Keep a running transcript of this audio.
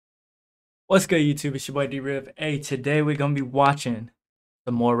What's good, YouTube? It's your boy D-Riv. Hey, today we're gonna be watching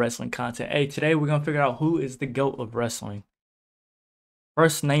some more wrestling content. Hey, today we're gonna figure out who is the GOAT of wrestling.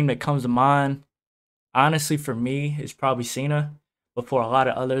 First name that comes to mind, honestly, for me, is probably Cena. But for a lot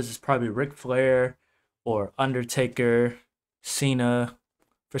of others, it's probably Ric Flair or Undertaker, Cena.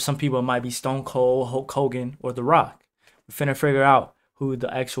 For some people, it might be Stone Cold, Hulk Hogan, or The Rock. We're finna figure out who the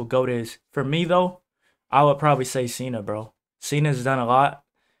actual GOAT is. For me, though, I would probably say Cena, bro. Cena's done a lot.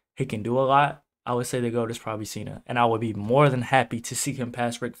 He can do a lot. I would say the GOAT is probably Cena. And I would be more than happy to see him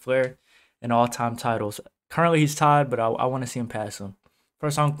pass Ric Flair in all-time titles. Currently, he's tied, but I want to see him pass him.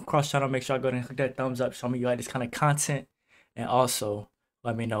 First on Cross Channel, make sure I go ahead and click that thumbs up. Show me you like this kind of content. And also,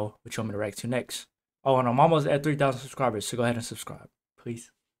 let me know what you want me to react to next. Oh, and I'm almost at 3,000 subscribers, so go ahead and subscribe,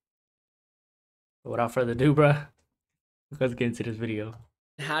 please. But without further ado, bruh, let's get into this video.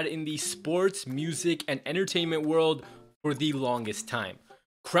 Had in the sports, music, and entertainment world for the longest time.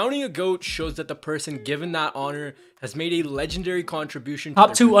 Crowning a GOAT shows that the person given that honor has made a legendary contribution to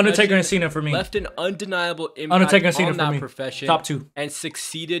Top two, Undertaker and Cena for me. Left an undeniable impact Undertaker and Cena on for that me. profession. Top two. And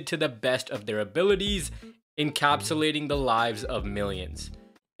succeeded to the best of their abilities, encapsulating the lives of millions.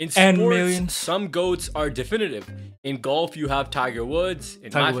 In sports, some GOATs are definitive. In golf, you have Tiger Woods.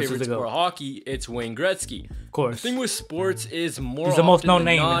 In my favorite sport, hockey, it's Wayne Gretzky. Of course. The thing with sports is he's the most known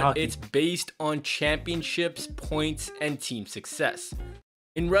name in not, hockey. it's based on championships, points, and team success.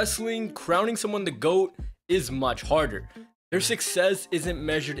 In wrestling, crowning someone the GOAT is much harder. Their success isn't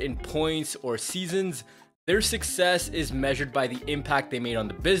measured in points or seasons. Their success is measured by the impact they made on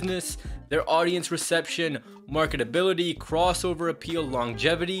the business, their audience reception, marketability, crossover appeal,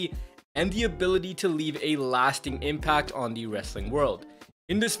 longevity, and the ability to leave a lasting impact on the wrestling world.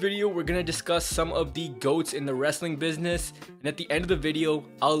 In this video, we're going to discuss some of the GOATs in the wrestling business, and at the end of the video,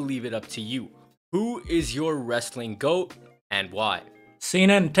 I'll leave it up to you. Who is your wrestling GOAT and why?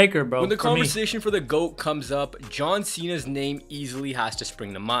 Cena and Taker, bro. When the conversation for the GOAT comes up, John Cena's name easily has to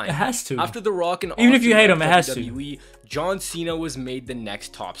spring to mind. It has to. After The Rock and even if you hate him, it has WWE, John Cena was made the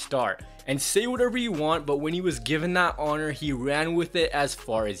next top star. And say whatever you want, but when he was given that honor, he ran with it as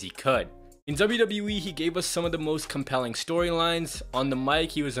far as he could. In WWE, he gave us some of the most compelling storylines. On the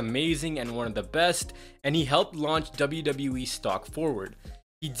mic, he was amazing and one of the best, and he helped launch WWE stock forward.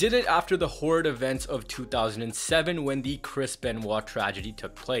 He did it after the horrid events of 2007 when the Chris Benoit tragedy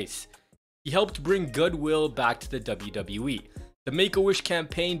took place. He helped bring goodwill back to the WWE. The Make-A-Wish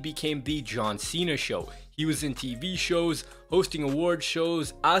campaign became the John Cena Show. He was in TV shows, hosting award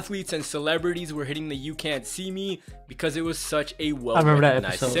shows, athletes and celebrities were hitting the "You Can't See Me" because it was such a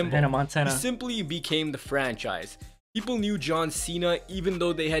well-recognized symbol. Hannah Montana. He simply became the franchise. People knew John Cena even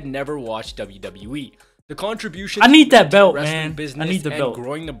though they had never watched WWE. The contribution I need that belt, wrestling man. business I need the and belt.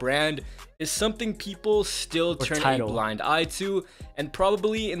 growing the brand is something people still turn a blind eye to, and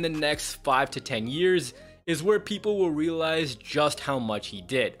probably in the next 5 to 10 years is where people will realize just how much he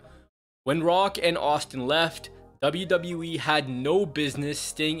did. When Rock and Austin left, WWE had no business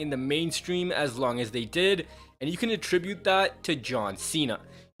staying in the mainstream as long as they did, and you can attribute that to John Cena.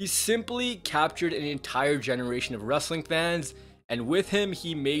 He simply captured an entire generation of wrestling fans, and with him,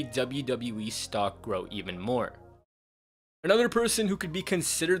 he made WWE stock grow even more. Another person who could be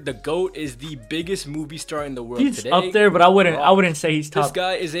considered the GOAT is the biggest movie star in the world today. He's up there, but I wouldn't say he's top. This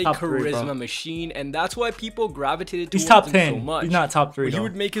guy is a charisma 3, machine, and that's why people gravitated he's towards top 10. him so much. He's not top 3. When he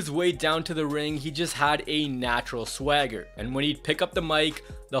would make his way down to the ring, he just had a natural swagger, and when he'd pick up the mic,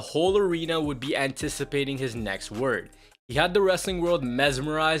 the whole arena would be anticipating his next word. He had the wrestling world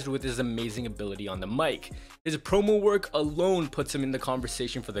mesmerized with his amazing ability on the mic. His promo work alone puts him in the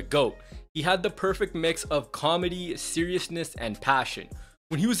conversation for the GOAT. He had the perfect mix of comedy, seriousness, and passion.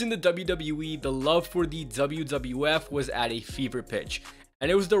 When he was in the WWE, the love for the WWF was at a fever pitch,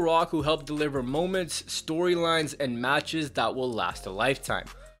 and it was The Rock who helped deliver moments, storylines, and matches that will last a lifetime.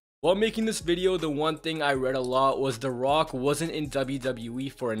 While making this video, the one thing I read a lot was The Rock wasn't in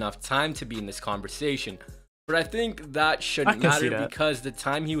WWE for enough time to be in this conversation. But I think that shouldn't matter because the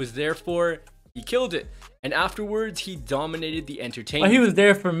time he was there for, he killed it. And afterwards, he dominated the entertainment. Well, he was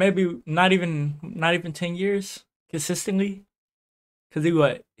there for maybe not even 10 years consistently. Cause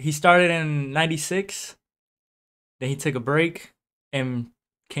he started in '96, then he took a break and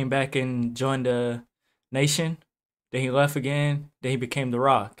came back and joined the Nation. Then he left again. Then he became The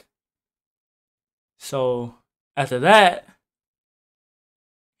Rock. So after that,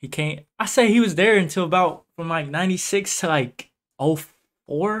 he came. I say he was there until about from like '96 to like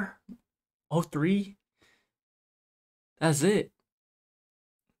 04, 03. That's it.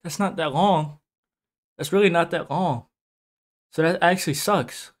 That's not that long. That's really not that long. So that actually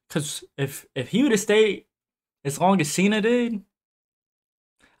sucks. Cause if he would have stayed as long as Cena did,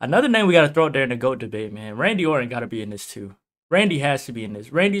 Another name we got to throw out there in the GOAT debate, man. Randy Orton got to be in this too. Randy has to be in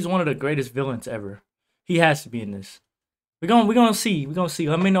this. Randy's one of the greatest villains ever. He has to be in this. We're gonna see. We're gonna see.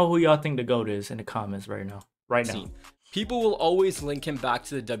 Let me know who y'all think the GOAT is in the comments right now. Right now. People will always link him back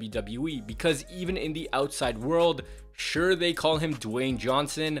to the WWE because even in the outside world, sure, they call him Dwayne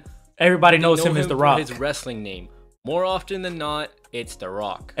Johnson. Everybody knows him as The Rock. His wrestling name. More often than not, it's The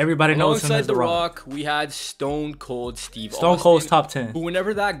Rock. Everybody knows him as The Rock. We had Stone Cold Steve Stone Austin, Cold's top 10. Who,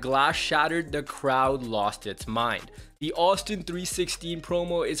 whenever that glass shattered, the crowd lost its mind. The Austin 316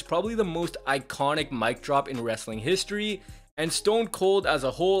 promo is probably the most iconic mic drop in wrestling history, and Stone Cold as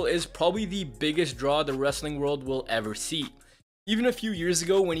a whole is probably the biggest draw the wrestling world will ever see. Even a few years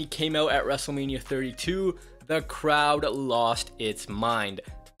ago when he came out at WrestleMania 32, the crowd lost its mind.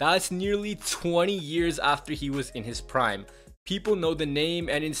 That's nearly 20 years after he was in his prime. People know the name,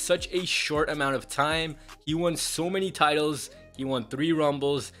 and in such a short amount of time, he won so many titles. He won 3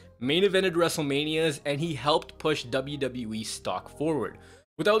 Rumbles, main evented WrestleManias, and he helped push WWE stock forward.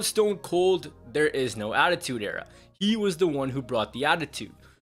 Without Stone Cold, there is no Attitude Era. He was the one who brought the attitude.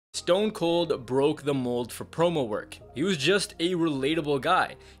 Stone Cold broke the mold for promo work. He was just a relatable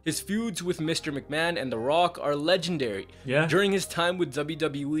guy. His feuds with Mr. McMahon and The Rock are legendary. Yeah. During his time with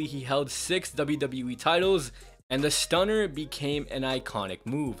WWE, he held 6 WWE titles, and the Stunner became an iconic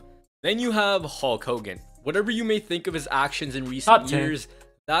move. Then you have Hulk Hogan. Whatever you may think of his actions in recent years,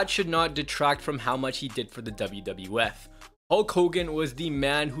 that should not detract from how much he did for the WWF. Hulk Hogan was the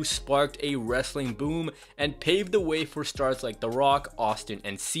man who sparked a wrestling boom and paved the way for stars like The Rock, Austin,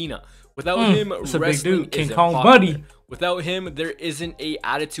 and Cena. Without him, wrestling isn't popular. Without him, there isn't a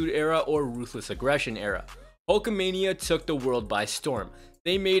Attitude Era or Ruthless Aggression Era. Hulkamania took the world by storm.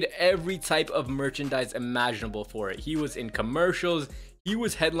 They made every type of merchandise imaginable for it. He was in commercials, he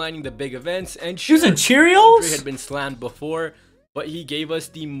was headlining the big events, and he was in Cheerios? Andre had been slammed before, but he gave us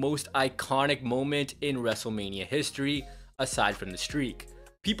the most iconic moment in WrestleMania history, aside from the streak.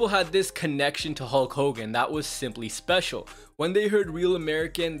 People had this connection to Hulk Hogan that was simply special. When they heard Real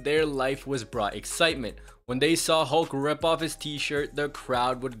American, their life was brought excitement. When they saw Hulk rip off his t-shirt, the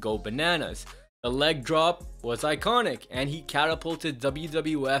crowd would go bananas. The leg drop was iconic, and he catapulted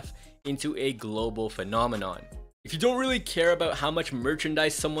WWF into a global phenomenon. If you don't really care about how much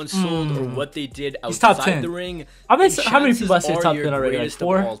merchandise someone sold or what they did outside the ring, I bet how many people I said top 10 already? Like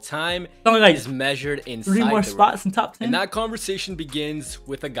 4? Of all time like is measured inside 3 more spots in top 10. And that conversation begins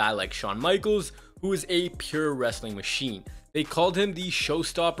with a guy like Shawn Michaels, who is a pure wrestling machine. They called him the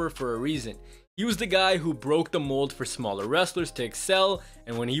showstopper for a reason. He was the guy who broke the mold for smaller wrestlers to excel,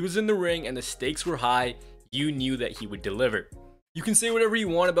 and when he was in the ring and the stakes were high, you knew that he would deliver. You can say whatever you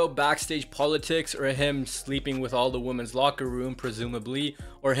want about backstage politics, or him sleeping with all the women's locker room, presumably,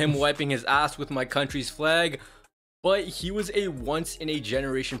 or him wiping his ass with my country's flag, but he was a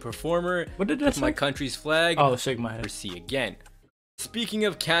once-in-a-generation performer. What did that with say? My country's flag. Oh, shake my head. Never see again. Speaking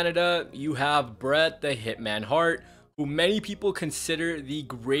of Canada, you have Bret the Hitman Hart, who many people consider the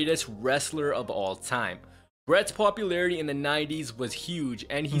greatest wrestler of all time. Bret's popularity in the 90s was huge,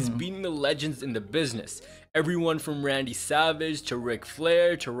 and he's beating the legends in the business. Everyone from Randy Savage to Ric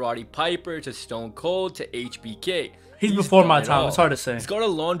Flair to Roddy Piper to Stone Cold to HBK. He's before my time. It's hard to say. He's got a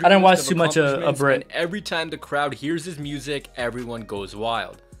laundry I didn't watch list too much of Bret. And every time the crowd hears his music, everyone goes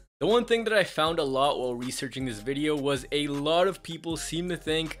wild. The one thing that I found a lot while researching this video was a lot of people seem to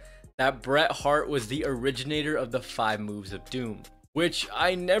think that Bret Hart was the originator of the 5 Moves of Doom, which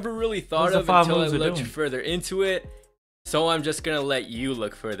I never really thought of until I looked further into it. So I'm just gonna let you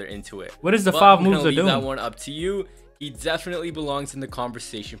look further into it. What is the 5 Moves of Doom? Leave that one up to you. He definitely belongs in the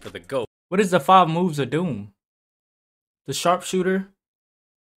conversation for the GOAT. What is the 5 Moves of Doom? The sharpshooter?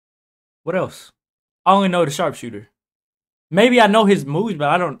 What else? I only know the sharpshooter. Maybe I know his moves,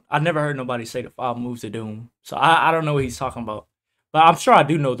 but I never heard nobody say the 5 Moves of Doom. So I don't know what he's talking about. But I'm sure I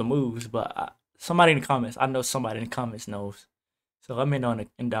do know the moves, but somebody in the comments, I know somebody in the comments knows. So let me know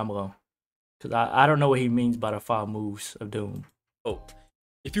in down below. Because I don't know what he means by the 5 Moves of Doom. Oh.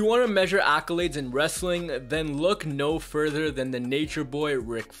 If you want to measure accolades in wrestling, then look no further than the Nature Boy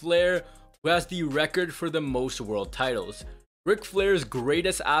Ric Flair, who has the record for the most world titles. Ric Flair's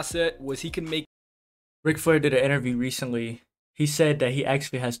greatest asset was he can make... Ric Flair did an interview recently. He said that he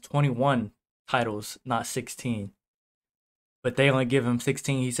actually has 21 titles, not 16. But they only give him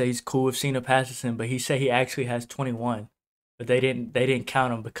 16. He said he's cool if Cena passes him, but he said he actually has 21. But they didn't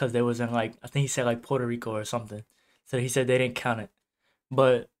count him because they was in, like, I think he said like Puerto Rico or something. So he said they didn't count it.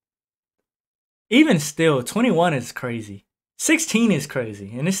 But even still, 21 is crazy. 16 is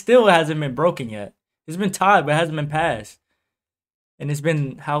crazy. And it still hasn't been broken yet. It's been tied, but it hasn't been passed. And it's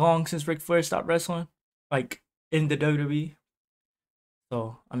been how long since Ric Flair stopped wrestling? Like in the WWE?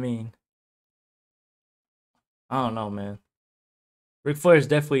 So, I mean, I don't know, man. Ric Flair is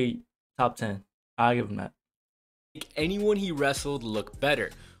definitely top 10. I'll give him that. Make anyone he wrestled look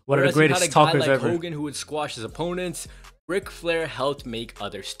better. One of the Whereas you greatest had a talkers guy like ever. Hogan who would squash his opponents, Ric Flair helped make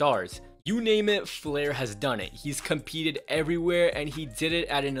other stars. You name it, Flair has done it. He's competed everywhere and he did it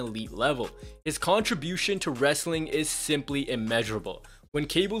at an elite level. His contribution to wrestling is simply immeasurable. When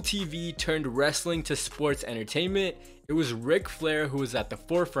cable TV turned wrestling to sports entertainment, it was Ric Flair who was at the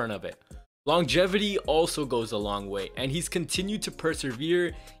forefront of it. Longevity also goes a long way, and he's continued to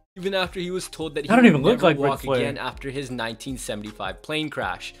persevere even after he was told that he would never walk again after his 1975 plane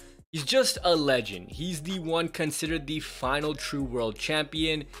crash. He's just a legend. He's the one considered the final true world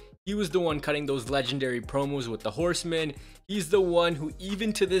champion. He was the one cutting those legendary promos with the Horsemen. He's the one who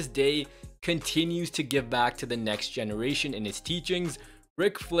even to this day continues to give back to the next generation in his teachings.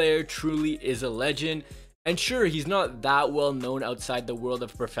 Ric Flair truly is a legend. And sure, he's not that well known outside the world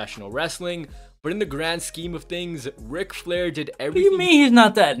of professional wrestling, but in the grand scheme of things, Ric Flair did everything. What do you mean he's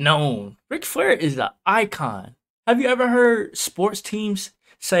not that known? Ric Flair is an icon. Have you ever heard sports teams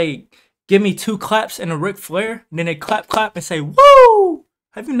say, "Give me 2 claps and a Ric Flair"? And then they clap, clap, and say, "Woo!"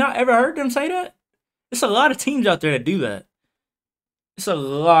 Have you not ever heard them say that? There's a lot of teams out there that do that. It's a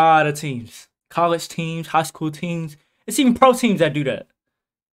lot of teams. College teams, high school teams. It's even pro teams that do that.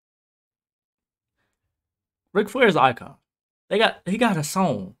 Ric Flair's an icon. He got a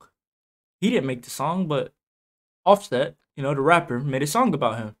song. He didn't make the song, but Offset, you know, the rapper, made a song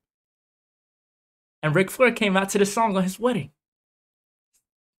about him. And Ric Flair came out to the song on his wedding.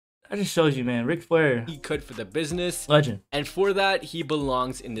 That just shows you, man. Ric Flair, he could for the business. Legend. And for that, he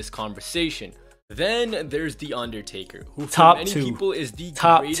belongs in this conversation. Then there's The Undertaker, who for Top many 2. people is the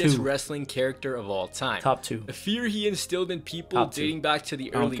Top greatest 2. wrestling character of all time. Top 2. The fear he instilled in people Top 2. dating back to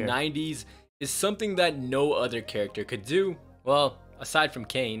the early 90s is something that no other character could do. Well, aside from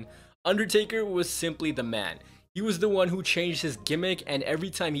Kane, Undertaker was simply the man. He was the one who changed his gimmick, and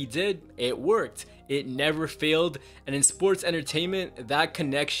every time he did, it worked. It never failed, and in sports entertainment, that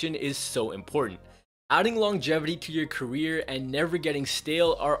connection is so important. Adding longevity to your career and never getting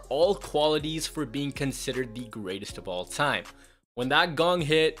stale are all qualities for being considered the greatest of all time. When that gong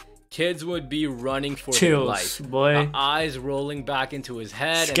hit, kids would be running for their life. Boy. The eyes rolling back into his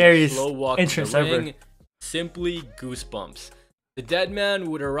head, Scariest and the slow walk to the ring. ever. Simply goosebumps. The dead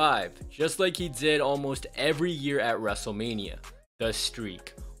man would arrive, just like he did almost every year at WrestleMania. The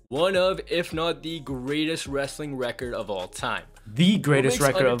Streak. One of, if not the greatest wrestling record of all time. The greatest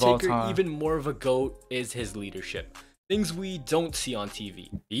record of all Undertaker time. Even more of a GOAT is his leadership. Things we don't see on TV.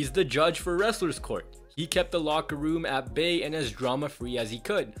 He's the judge for Wrestler's Court. He kept the locker room at bay and as drama-free as he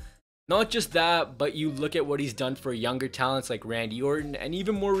could. Not just that, but you look at what he's done for younger talents like Randy Orton, and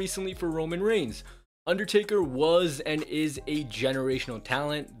even more recently for Roman Reigns. Undertaker was and is a generational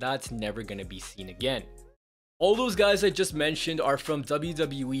talent that's never going to be seen again. All those guys I just mentioned are from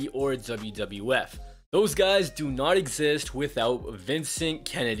WWE or WWF. Those guys do not exist without Vincent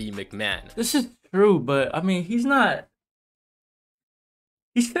Kennedy McMahon. This is true, but I mean, he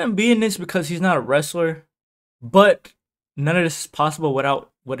shouldn't be in this because he's not a wrestler. But none of this is possible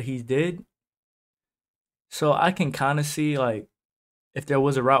without what he did. So I can kind of see, like, if there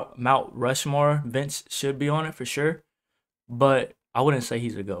was a Mount Rushmore, Vince should be on it for sure. But I wouldn't say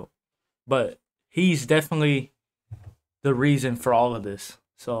he's a GOAT. But he's definitely the reason for all of this.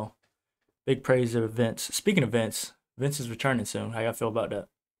 So big praise to Vince. Speaking of Vince, Vince is returning soon. How y'all feel about that?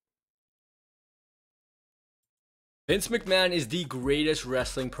 Vince McMahon is the greatest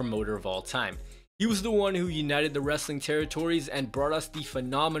wrestling promoter of all time. He was the one who united the wrestling territories and brought us the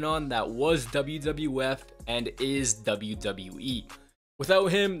phenomenon that was WWF and is WWE. Without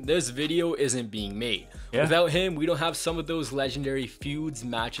him, this video isn't being made. Yeah. Without him, we don't have some of those legendary feuds,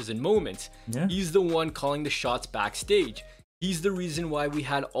 matches, and moments. Yeah. He's the one calling the shots backstage. He's the reason why we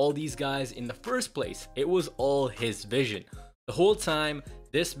had all these guys in the first place. It was all his vision. The whole time,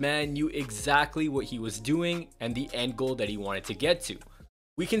 this man knew exactly what he was doing and the end goal that he wanted to get to.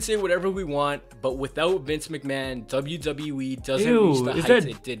 We can say whatever we want, but without Vince McMahon, WWE doesn't reach the heights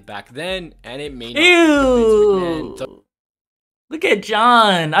it did back then, and it may not. Vince McMahon. Look at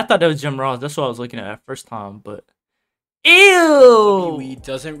John. I thought that was Jim Ross. That's what I was looking at first time, but WWE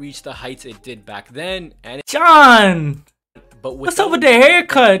doesn't reach the heights it did back then, and John. But what's up with the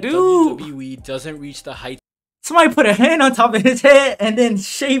haircut, dude? WWE doesn't reach the heights. Somebody put a hand on top of his head and then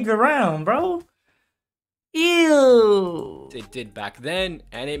shaved around, bro. Ew. It did back then,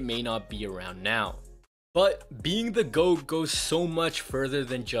 and it may not be around now. But being the GOAT goes so much further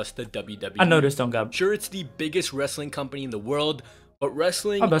than just the WWE. I know this don't got. Sure, it's the biggest wrestling company in the world, But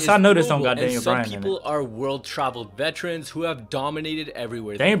wrestling but is I know this don't global, got and Daniel some Bryan in people it. are world-traveled veterans who have dominated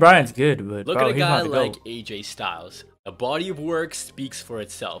everywhere. Daniel Bryan's good, but Look bro, at a he's guy not the like GOAT. AJ Styles. The body of work speaks for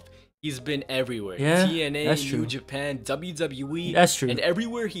itself. He's been everywhere. Yeah, TNA, that's New true. Japan, WWE. That's true. And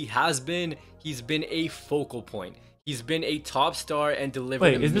everywhere he has been, he's been a focal point. He's been a top star and delivered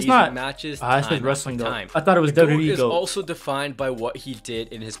Wait, is amazing this not matches I time said wrestling after GOAT. time. I thought it was The GOAT WWE is GOAT. also defined by what he did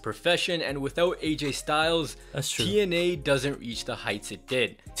in his profession, and without AJ Styles, That's true. TNA doesn't reach the heights it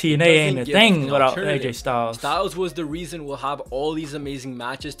did. TNA Doesn't ain't a give thing an without alternative. AJ Styles. Styles was the reason we'll have all these amazing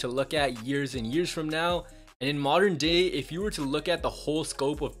matches to look at years and years from now. And in modern day, if you were to look at the whole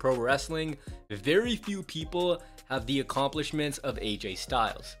scope of pro wrestling, very few people have the accomplishments of AJ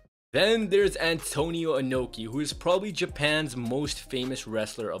Styles. Then there's Antonio Inoki, who is probably Japan's most famous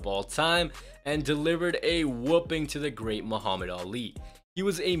wrestler of all time and delivered a whooping to the great Muhammad Ali. He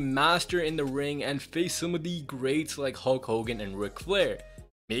was a master in the ring and faced some of the greats like Hulk Hogan and Ric Flair.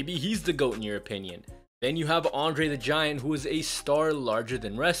 Maybe he's the GOAT in your opinion. Then you have Andre the Giant, who is a star larger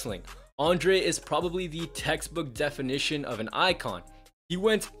than wrestling. Andre is probably the textbook definition of an icon. He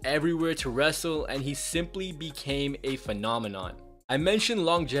went everywhere to wrestle and he simply became a phenomenon. I mentioned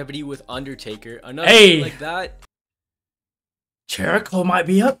longevity with Undertaker, another thing like that. Jericho might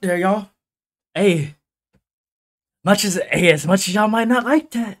be up there, y'all. As much as y'all might not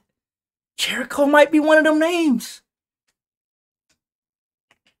like that, Jericho might be one of them names.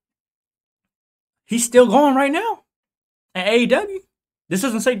 He's still going right now at AEW. This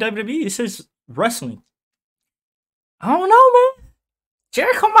doesn't say WWE. It says wrestling. I don't know, man.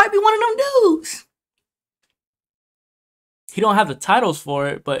 Jericho might be one of them dudes. He don't have the titles for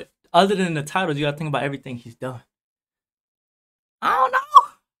it, but other than the titles, you gotta think about everything he's done. I don't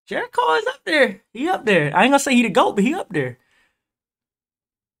know. Jericho is up there. He up there. I ain't gonna say he the GOAT, but he up there.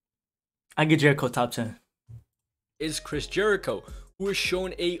 I get Jericho top 10. Is Chris Jericho, who has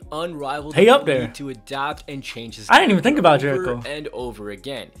shown a unrivaled up ability there. to adapt and change his I didn't even think about over Jericho. and over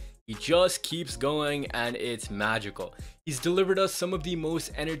again. He just keeps going and it's magical. He's delivered us some of the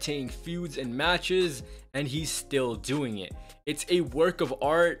most entertaining feuds and matches, and he's still doing it. It's a work of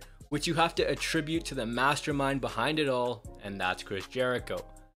art which you have to attribute to the mastermind behind it all, and that's Chris Jericho.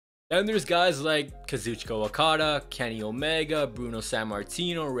 Then there's guys like Kazuchika Okada, Kenny Omega, Bruno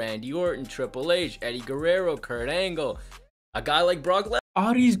Sammartino, Randy Orton, Triple H, Eddie Guerrero, Kurt Angle, a guy like Brock Lesnar.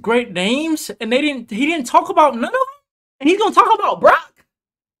 All these great names, and he didn't talk about none of them, and he's gonna talk about Brock.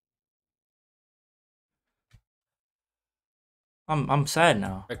 I'm sad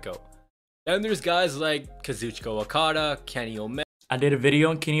now. Then there's guys like Kazuchika Okada, Kenny Omega. I did a video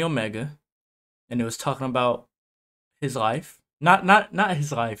on Kenny Omega, and it was talking about his life. Not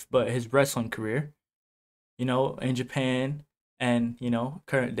his life, but his wrestling career. You know, in Japan and, you know,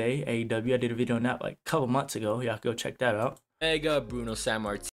 current day, AEW. I did a video on that like a couple months ago. Y'all can go check that out. Omega, Bruno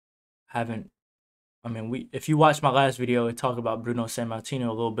Sammartino. If you watch my last video, it talked about Bruno Sammartino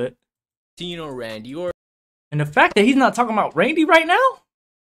a little bit. Randy Orton. And the fact that he's not talking about Randy right now?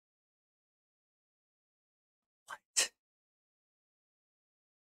 What?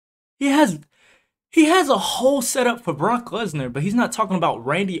 He has a whole setup for Brock Lesnar, but he's not talking about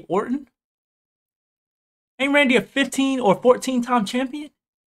Randy Orton? Ain't Randy a 15 or 14-time champion?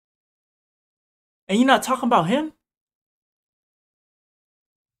 And you're not talking about him?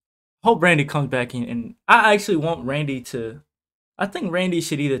 Hope Randy comes back in, and I actually want Randy to... I think Randy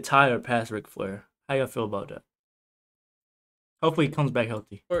should either tie or pass Ric Flair. How y'all feel about that? Hopefully he comes back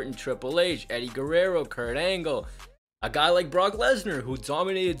healthy. Orton, Triple H, Eddie Guerrero, Kurt Angle. A guy like Brock Lesnar, who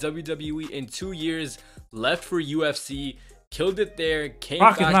dominated WWE in 2 years, left for UFC, killed it there, came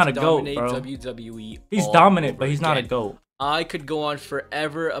Brock back is not to a GOAT, dominate bro. WWE. He's all dominant, over but he's not a again. GOAT. I could go on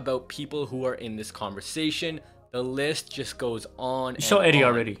forever about people who are in this conversation. The list just goes on. You showed Eddie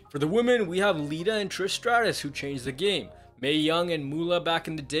on. already. For the women, we have Lita and Trish Stratus, who changed the game. Mae Young and Moolah back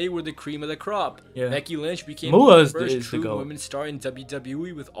in the day were the cream of the crop. Yeah. Becky Lynch became Moolah the first is the true GOAT. women's star in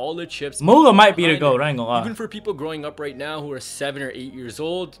WWE with all the chips. Moolah might be the behind GOAT, her. I ain't gonna lie. Even for people growing up right now who are 7 or 8 years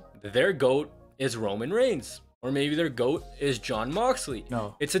old, their GOAT is Roman Reigns. Or maybe their GOAT is Jon Moxley.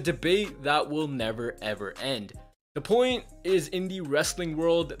 No. It's a debate that will never ever end. The point is, in the wrestling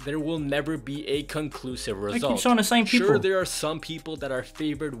world, there will never be a conclusive result. They keep showing the same people. Sure, there are some people that are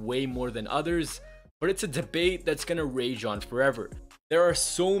favored way more than others, but it's a debate that's gonna rage on forever. There are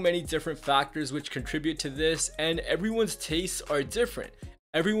so many different factors which contribute to this, and everyone's tastes are different.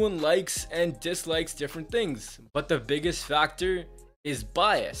 Everyone likes and dislikes different things, but the biggest factor is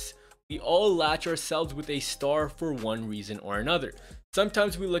bias. We all latch ourselves with a star for one reason or another.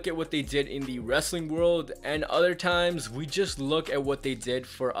 Sometimes we look at what they did in the wrestling world, and other times we just look at what they did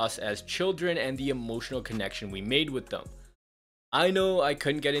for us as children and the emotional connection we made with them. I know I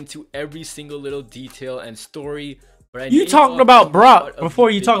couldn't get into every single little detail and story, but I You named talked off about a Brock lot of before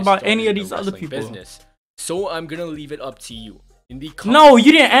the you talk biggest about stars any of in the these other wrestling people. business. So I'm gonna leave it up to you. In the No, you comments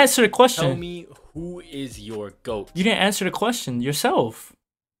didn't answer the tell question. me who is your GOAT. You didn't answer the question yourself.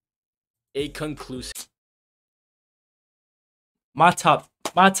 A conclusive. My top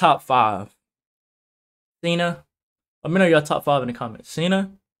 5. Cena. Let me know your top 5 in the comments.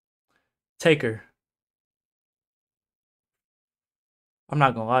 Cena, Taker. I'm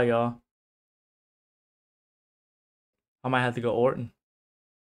not gonna lie, y'all. I might have to go Orton.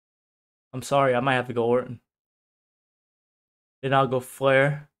 I'm sorry, I might have to go Orton. Then I'll go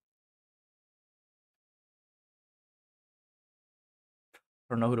Flair.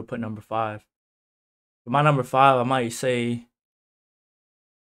 I don't know who to put number 5. For my number 5, I might say,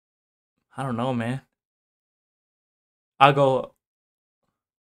 I don't know, man. I'll go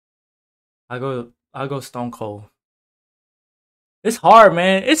Stone Cold. It's hard,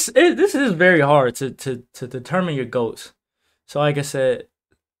 man. This is very hard to determine your GOATs. So like I said,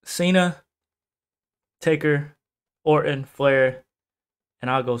 Cena, Taker, Orton, Flair, and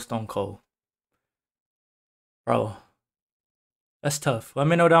I'll go Stone Cold. Bro, that's tough. Let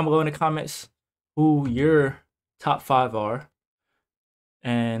me know down below in the comments who your top 5 are.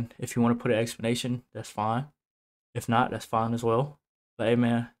 And if you want to put an explanation, that's fine. If not, that's fine as well. But hey,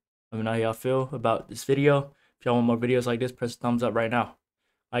 man, let me know how y'all feel about this video. If y'all want more videos like this, press the thumbs up right now.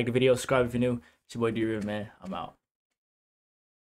 Like the video, subscribe if you're new. It's your boy D-Riv, man. I'm out.